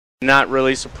Not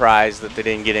really surprised that they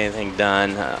didn't get anything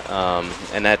done,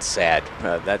 and that's sad.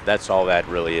 That's all that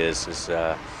really is.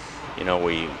 You know,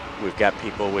 we've got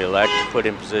people we elect to put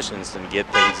in positions and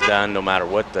get things done, no matter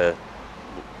what the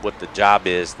job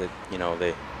is. That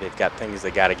they've got things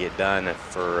they got to get done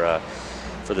for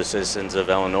the citizens of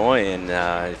Illinois, and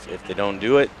if they don't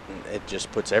do it, it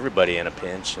just puts everybody in a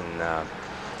pinch. And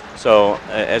so,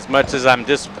 as much as I'm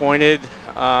disappointed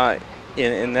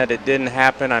in that it didn't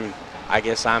happen, I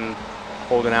guess I'm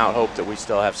holding out hope that we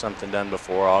still have something done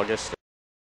before August.